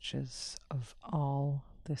Instagram pictures of Arl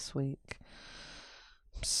this week.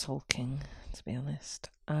 I'm sulking, to be honest.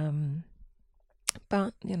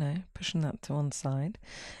 But, pushing that to one side,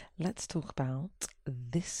 let's talk about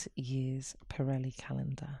this year's Pirelli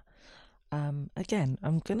calendar. Again,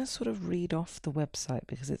 I'm going to sort of read off the website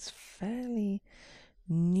because it's fairly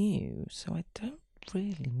new, so I don't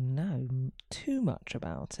really know too much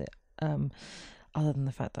about it. Other than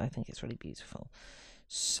the fact that I think it's really beautiful.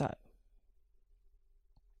 So,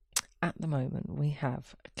 at the moment, we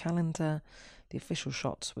have a calendar, the official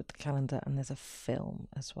shots with the calendar, and there's a film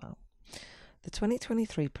as well. The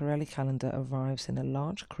 2023 Pirelli calendar arrives in a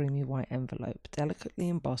large creamy white envelope, delicately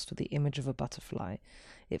embossed with the image of a butterfly.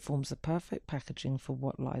 It forms the perfect packaging for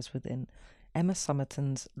what lies within. Emma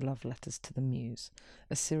Summerton's Love Letters to the Muse,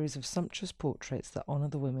 a series of sumptuous portraits that honour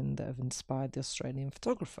the women that have inspired the Australian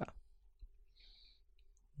photographer.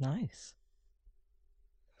 Nice.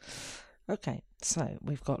 Okay, so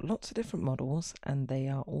we've got lots of different models, and they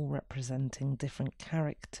are all representing different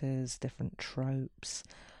characters, different tropes,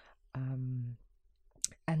 and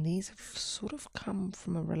these have sort of come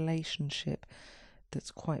from a relationship that's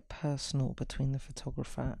quite personal between the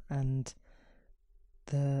photographer and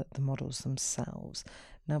the models themselves.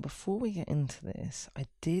 Now, before we get into this, I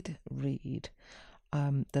did read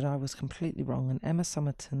that I was completely wrong, and Emma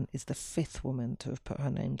Summerton is the 5th woman to have put her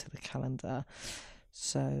name to the calendar.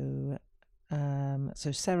 So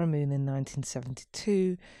Sarah Moon in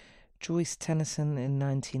 1972, Joyce Tennyson in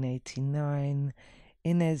 1989,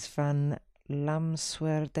 Inez van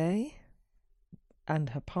Lamswerde and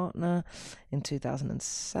her partner in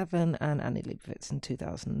 2007, and Annie Leibovitz in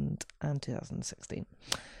 2000 and 2016.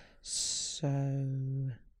 So,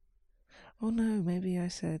 oh no, maybe I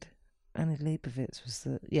said Annie Leibovitz was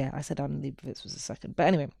I said Annie Leibovitz was the second. But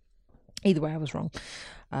anyway, either way, I was wrong.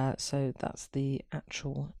 So that's the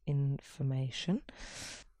actual information.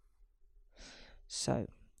 So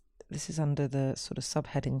this is under the sort of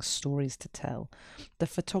subheading Stories to Tell. The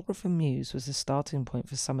photographer muse was the starting point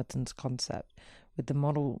for Summerton's concept, with the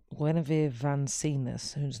model Guinevere van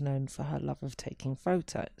Seenus, who's known for her love of taking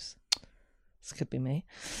photos. This could be me.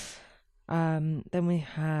 Then we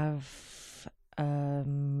have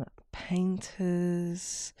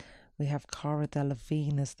painters. We have Cara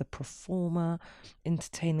Delevingne as the performer,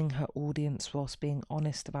 entertaining her audience whilst being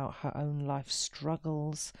honest about her own life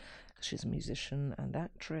struggles. She's a musician and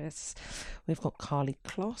actress. We've got Carly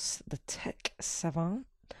Kloss, the tech savant,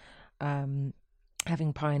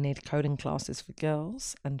 having pioneered coding classes for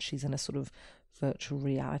girls, and she's in a sort of virtual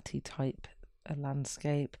reality type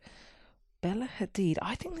landscape. Bella Hadid,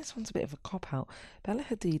 I think this one's a bit of a cop-out. Bella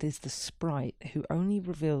Hadid is the sprite who only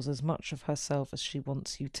reveals as much of herself as she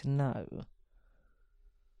wants you to know.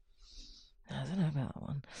 I don't know about that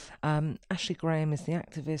one. Ashley Graham is the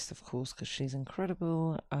activist, of course, because she's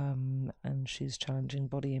incredible, and she's challenging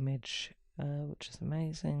body image, which is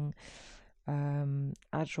amazing.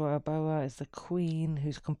 Adjoa Aboa is the queen,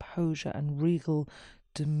 whose composure and regal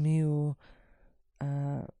demure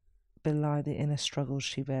belie the inner struggles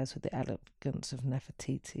she bears with the elegance of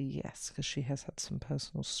Nefertiti? Yes, because she has had some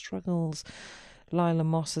personal struggles. Lila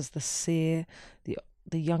Moss as the seer, the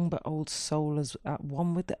young but old soul as at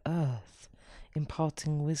one with the earth,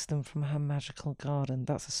 imparting wisdom from her magical garden.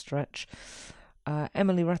 That's a stretch.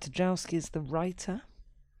 Emily Ratajkowski is the writer.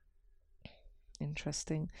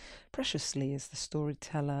 Interesting. Precious Lee is the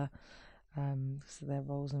storyteller. So their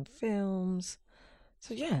roles in films.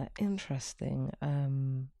 So yeah, interesting.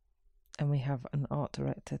 And we have an art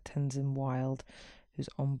director, Tenzin Wild, who's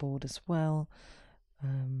on board as well.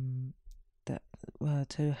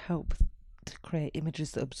 To help to create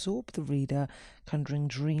images that absorb the reader, conjuring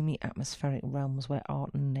dreamy atmospheric realms where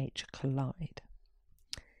art and nature collide.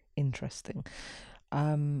 Interesting.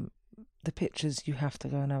 The pictures, you have to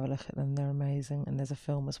go and have a look at them. They're amazing, and there's a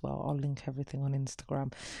film as well. I'll link everything on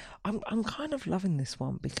Instagram. I'm kind of loving this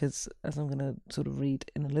one because, as I'm going to sort of read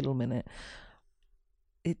in a little minute,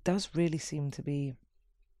 it does really seem to be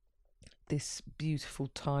this beautiful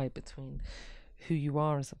tie between who you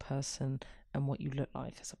are as a person and what you look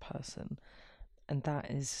like as a person, and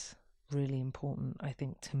that is really important, I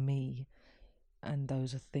think, to me. And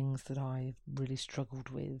those are things that I've really struggled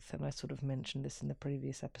with. And I sort of mentioned this in the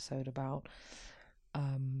previous episode about,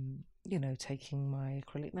 taking my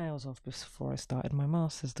acrylic nails off before I started my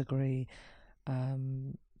master's degree.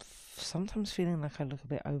 Sometimes feeling like I look a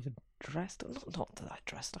bit overdressed. Not that I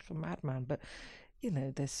dress like a madman, but,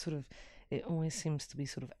 there's sort of, it always seems to be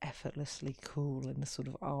sort of effortlessly cool in the sort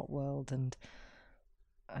of art world. And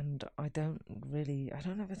I don't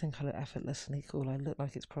ever think I look effortlessly cool. I look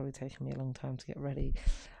like it's probably taken me a long time to get ready.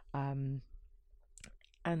 And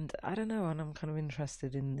I don't know, and I'm kind of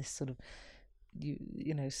interested in this sort of,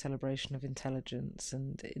 celebration of intelligence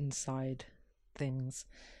and inside things,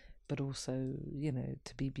 but also,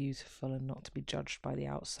 to be beautiful and not to be judged by the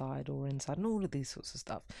outside or inside, and all of these sorts of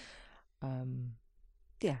stuff.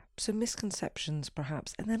 So misconceptions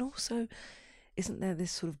perhaps. And then also, isn't there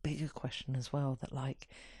this sort of bigger question as well that, like,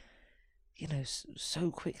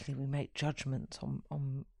 so quickly we make judgments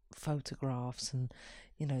on photographs and,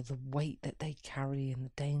 the weight that they carry and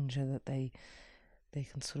the danger that they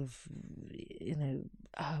can sort of,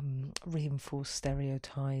 reinforce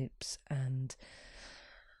stereotypes and,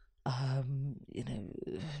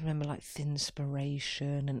 remember like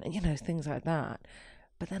Thinspiration and, things like that.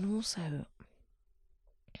 But then also,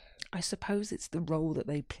 I suppose it's the role that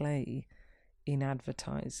they play in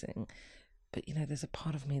advertising. But, there's a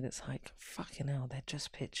part of me that's like, fucking hell, they're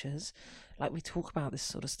just pictures. Like, we talk about this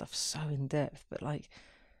sort of stuff so in depth, but, like,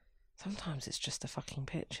 sometimes it's just a fucking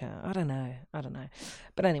picture. I don't know.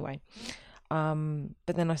 But anyway,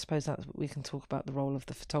 but then I suppose that we can talk about the role of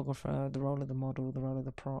the photographer, the role of the model, the role of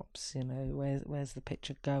the props, where's the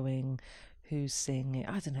picture going, who's seeing it.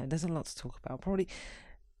 I don't know. There's a lot to talk about. Probably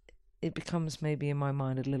it becomes maybe in my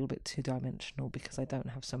mind a little bit two-dimensional because I don't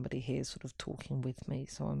have somebody here sort of talking with me.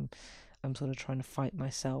 So I'm sort of trying to fight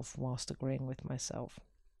myself whilst agreeing with myself.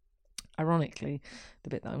 Ironically, the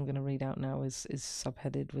bit that I'm going to read out now is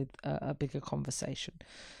subheaded with a bigger conversation.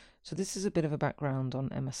 So this is a bit of a background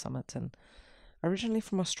on Emma Somerton. Originally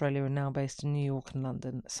from Australia and now based in New York and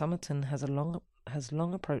London, Somerton has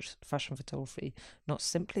long approached fashion photography not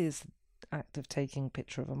simply as the act of taking a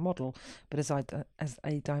picture of a model, but as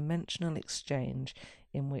a dimensional exchange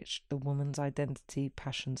in which the woman's identity,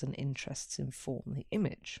 passions and interests inform the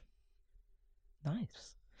image.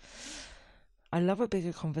 Nice. I love a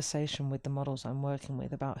bigger conversation with the models I'm working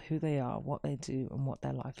with about who they are, what they do, and what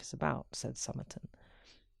their life is about, said Somerton.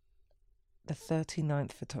 The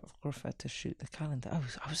 39th photographer to shoot the calendar.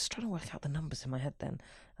 I was trying to work out the numbers in my head then.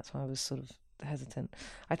 That's why I was sort of hesitant.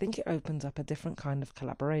 I think it opens up a different kind of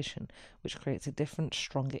collaboration, which creates a different,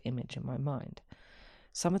 stronger image in my mind.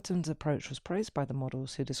 Somerton's approach was praised by the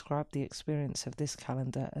models, who described the experience of this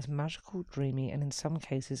calendar as magical, dreamy, and in some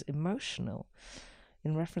cases emotional.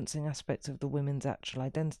 In referencing aspects of the women's actual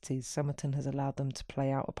identities, Somerton has allowed them to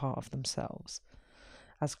play out a part of themselves.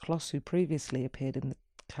 As Kloss, who previously appeared in the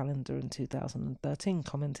calendar in 2013,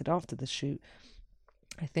 commented after the shoot,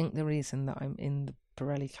 I think the reason that I'm in the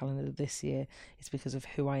Pirelli calendar this year is because of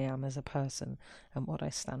who I am as a person and what I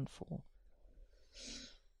stand for.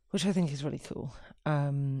 Which I think is really cool.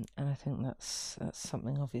 And I think that's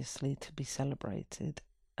something obviously to be celebrated.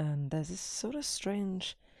 And there's this sort of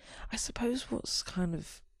strange... I suppose what's kind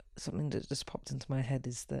of something that just popped into my head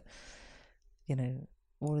is that,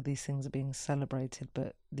 all of these things are being celebrated,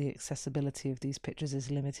 but the accessibility of these pictures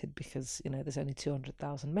is limited because, there's only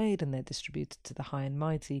 200,000 made and they're distributed to the high and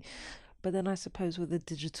mighty. But then I suppose with a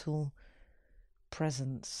digital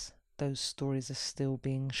presence, those stories are still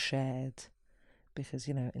being shared because,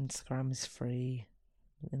 Instagram is free,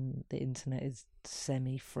 and the internet is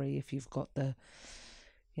semi-free if you've got the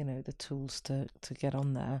tools to get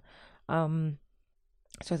on there.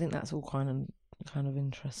 So I think that's all kind of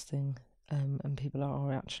interesting, and people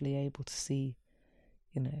are actually able to see,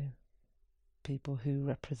 people who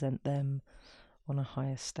represent them on a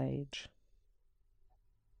higher stage.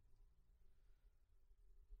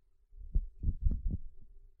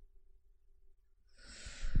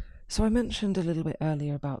 So I mentioned a little bit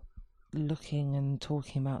earlier about looking and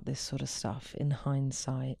talking about this sort of stuff in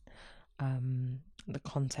hindsight, the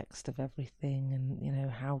context of everything,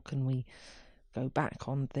 and how can we go back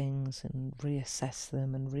on things and reassess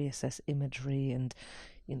them and reassess imagery. And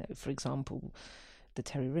for example, the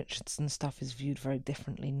Terry Richardson stuff is viewed very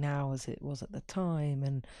differently now as it was at the time,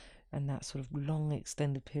 and that sort of long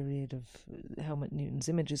extended period of Helmut Newton's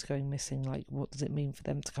images going missing, like what does it mean for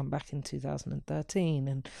them to come back in 2013,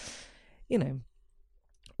 and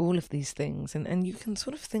all of these things, and you can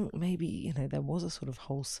sort of think maybe there was a sort of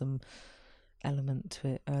wholesome element to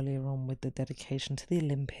it earlier on with the dedication to the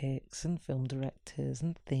Olympics and film directors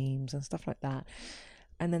and themes and stuff like that.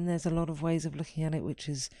 And then there's a lot of ways of looking at it, which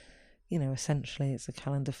is, essentially it's a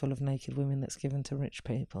calendar full of naked women that's given to rich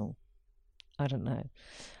people. I don't know.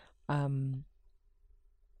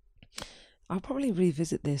 I'll probably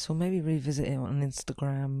revisit this, or maybe revisit it on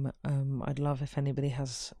Instagram. I'd love if anybody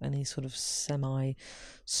has any sort of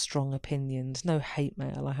semi-strong opinions. No hate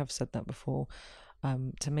mail, I have said that before.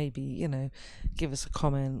 To maybe, give us a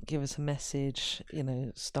comment, give us a message,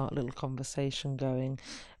 start a little conversation going.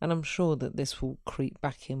 And I'm sure that this will creep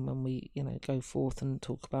back in when we, go forth and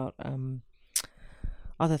talk about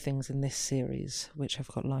other things in this series, which I've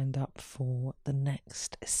got lined up for the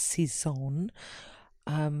next season.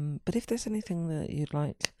 But if there's anything that you'd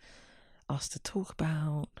like us to talk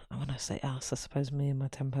about, when I say us, I suppose me and my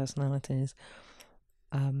 10 personalities,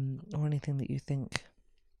 or anything that you think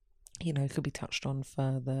could be touched on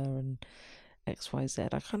further, and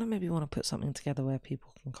XYZ. I kind of maybe want to put something together where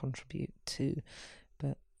people can contribute to,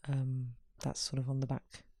 but that's sort of on the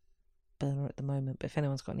back burner at the moment. But if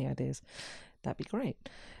anyone's got any ideas, that'd be great.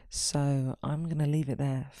 So I'm going to leave it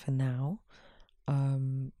there for now.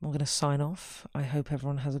 I'm going to sign off. I hope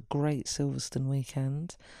everyone has a great Silverstone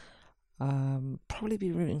weekend. Probably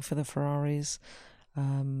be rooting for the Ferraris.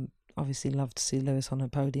 Obviously love to see Lewis on a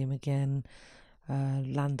podium again.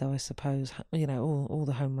 Lando, I suppose, all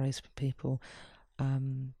the home race people.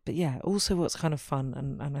 But yeah, also what's kind of fun,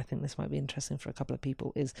 and I think this might be interesting for a couple of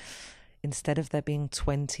people, is instead of there being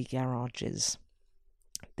 20 garages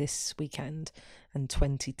this weekend and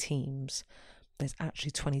 20 teams, there's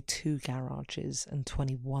actually 22 garages and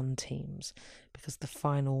 21 teams, because the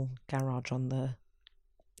final garage in the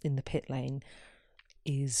pit lane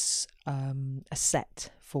is a set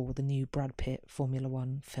for the new Brad Pitt Formula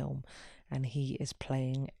One film, and he is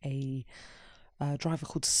playing a driver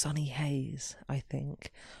called Sonny Hayes, I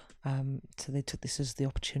think. So they took this as the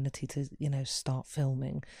opportunity to, start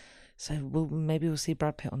filming. So maybe we'll see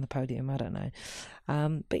Brad Pitt on the podium, I don't know.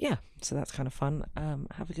 But yeah, so that's kind of fun.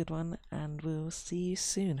 Have a good one, and we'll see you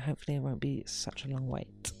soon. Hopefully it won't be such a long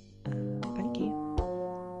wait. Thank you.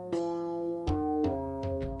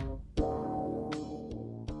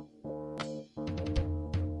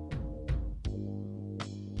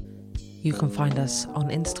 You can find us on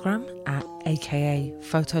Instagram at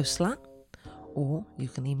aka_photoslut, or you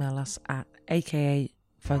can email us at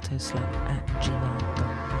aka_photoslut@gmail.com.